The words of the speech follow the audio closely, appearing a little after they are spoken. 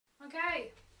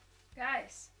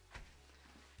Guys,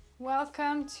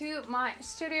 welcome to my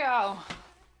studio.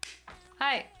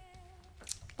 Hi.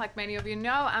 Like many of you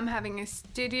know, I'm having a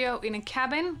studio in a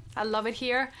cabin. I love it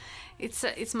here.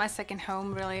 It's my second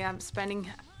home, really. I'm spending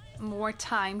more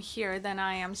time here than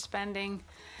I am spending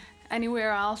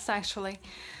anywhere else, actually.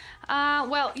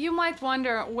 Well, you might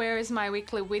wonder where is my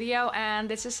weekly video, and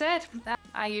this is it.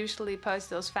 I usually post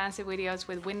those fancy videos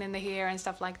with wind in the hair and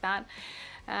stuff like that,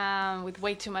 with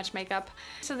way too much makeup.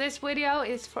 So this video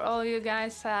is for all you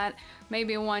guys that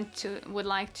maybe would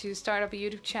like to start up a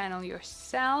YouTube channel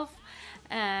yourself,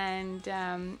 and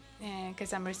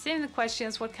because I'm receiving the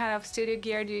questions, what kind of studio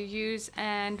gear do you use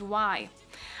and why?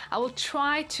 I will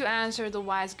try to answer the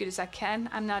why as good as I can.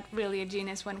 I'm not really a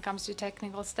genius when it comes to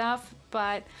technical stuff,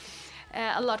 but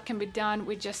a lot can be done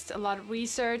with just a lot of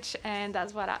research, and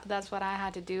that's what I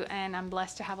had to do. And I'm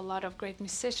blessed to have a lot of great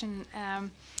musicians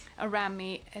around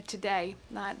me today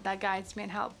that guides me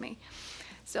and help me.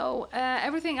 So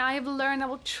everything I have learned, I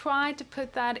will try to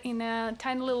put that in a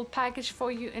tiny little package for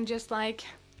you, and just like,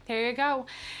 here you go.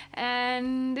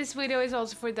 And this video is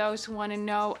also for those who want to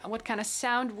know what kind of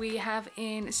sound we have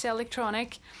in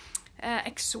Electronic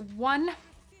X1.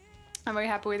 I'm very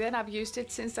happy with it. I've used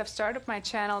it since I've started my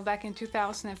channel back in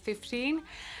 2015,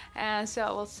 and so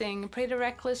I will sing Pretty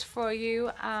Reckless for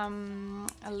you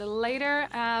a little later,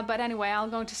 but anyway, I'm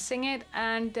going to sing it,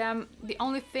 and the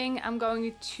only thing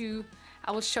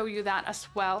I will show you that as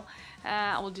well.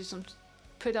 I will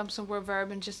put up some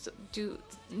reverb and just do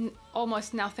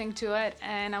almost nothing to it,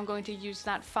 and I'm going to use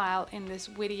that file in this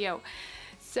video,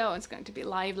 so it's going to be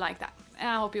live like that, and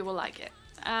I hope you will like it.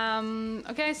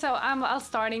 Okay, so I'll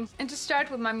starting, and to start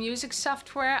with my music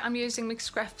software, I'm using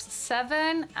Mixcraft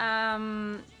 7.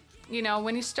 You know,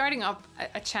 when you're starting up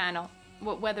a channel,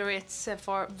 whether it's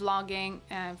for vlogging,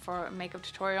 for makeup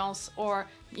tutorials, or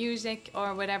music,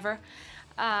 or whatever,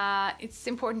 it's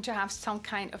important to have some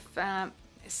kind of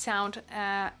sound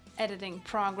editing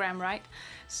program, right?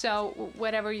 So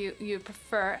whatever you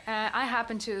prefer. I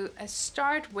happen to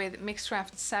start with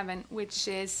Mixcraft 7, which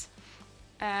is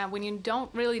when you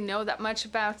don't really know that much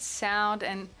about sound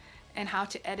and how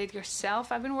to edit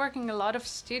yourself. I've been working a lot of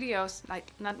studios,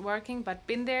 like not working, but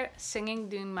been there, singing,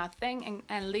 doing my thing,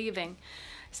 and leaving.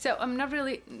 So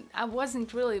I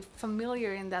wasn't really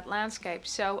familiar in that landscape.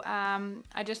 So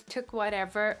I just took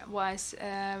whatever was,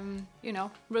 you know,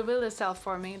 revealed itself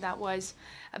for me that was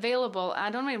available.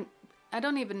 I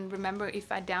don't even remember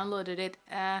if I downloaded it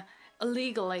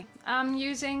illegally. I'm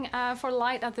using for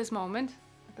light at this moment.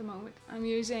 I'm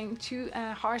using two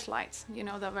harsh lights, you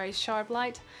know, the very sharp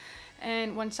light,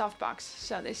 and one softbox.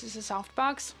 So this is a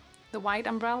softbox, the white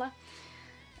umbrella,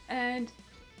 and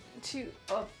two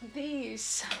of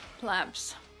these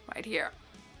lamps right here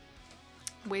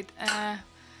with that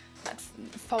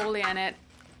foley in it.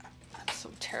 I'm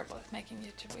so terrible at making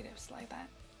YouTube videos like that.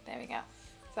 There we go.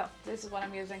 So this is what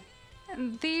I'm using.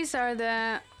 And these are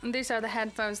the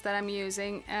headphones that I'm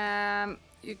using.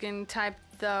 You can type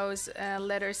those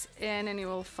letters in and you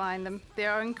will find them. They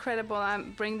are incredible. I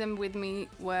bring them with me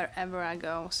wherever I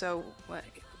go. So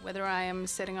whether I am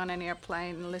sitting on an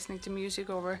airplane and listening to music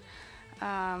over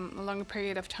a longer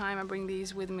period of time, I bring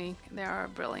these with me. They are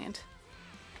brilliant.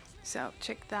 So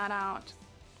check that out.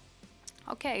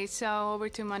 Okay, so over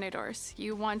to monitors.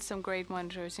 You want some great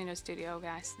monitors in your studio,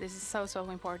 guys. This is so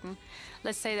important.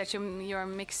 Let's say that you're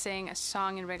mixing a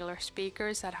song in regular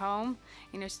speakers at home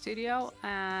in your studio,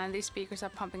 and these speakers are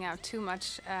pumping out too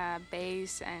much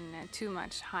bass and too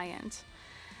much high end.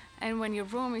 And when your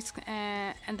room is,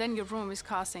 then your room is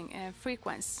causing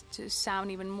frequency to sound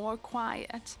even more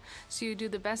quiet. So you do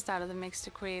the best out of the mix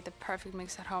to create the perfect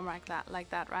mix at home like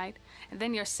that, right? And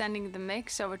then you're sending the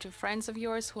mix over to friends of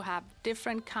yours who have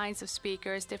different kinds of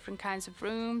speakers, different kinds of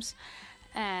rooms,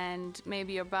 and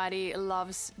maybe your buddy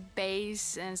loves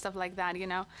bass and stuff like that, you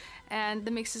know. And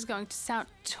the mix is going to sound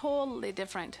totally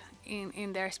different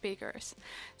in their speakers.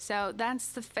 So that's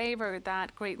the favor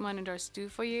that great monitors do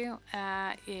for you.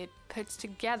 It puts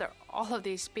together all of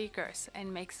these speakers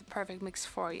and makes the perfect mix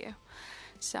for you.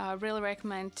 So I really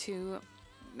recommend to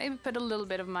maybe put a little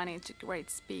bit of money into great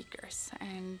speakers,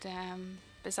 and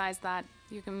besides that,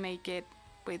 you can make it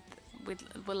with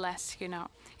less, you know.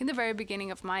 In the very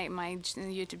beginning of my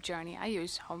YouTube journey, I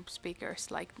used home speakers,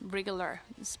 like regular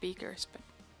speakers, but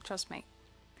trust me,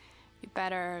 you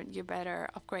better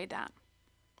upgrade that.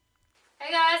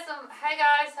 Hey guys,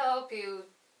 hope you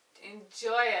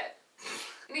enjoy it.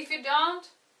 And if you don't,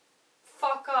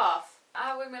 fuck off.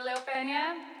 I'm with me, Leo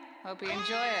Pena. Hope you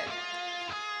enjoy it.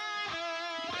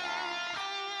 Yeah.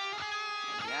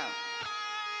 There we go.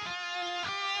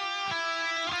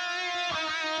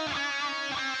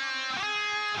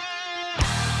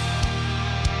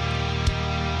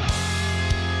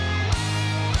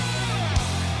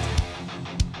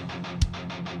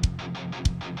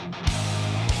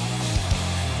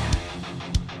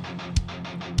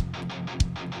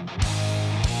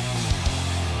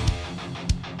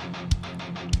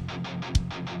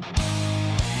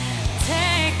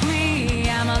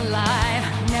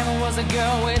 a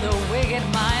girl with a wicked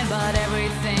mind, but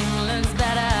everything looks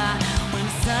better when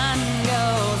the sun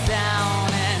goes down.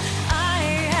 And I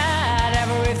had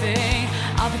everything,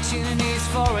 opportunities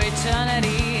for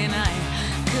eternity, and I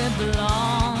could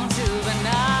belong to the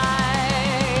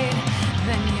night.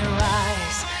 Then your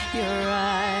eyes,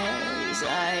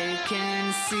 I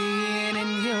can see it in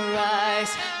your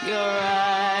eyes, your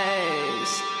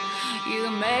eyes. You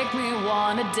make me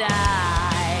wanna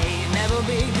die, never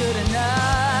be good enough.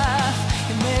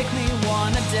 You make me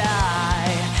wanna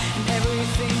die, and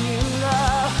everything you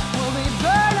love will be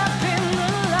burned up in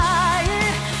the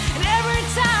light. And every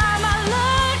time I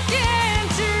look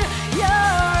into your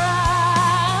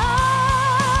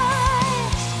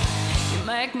eyes, you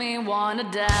make me wanna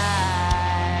die.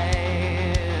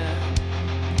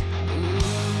 Ooh,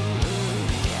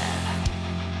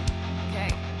 yeah.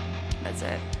 Okay, that's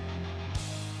it.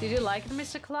 Did you like it,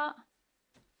 Mr. Claw?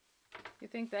 You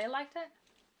think they liked it?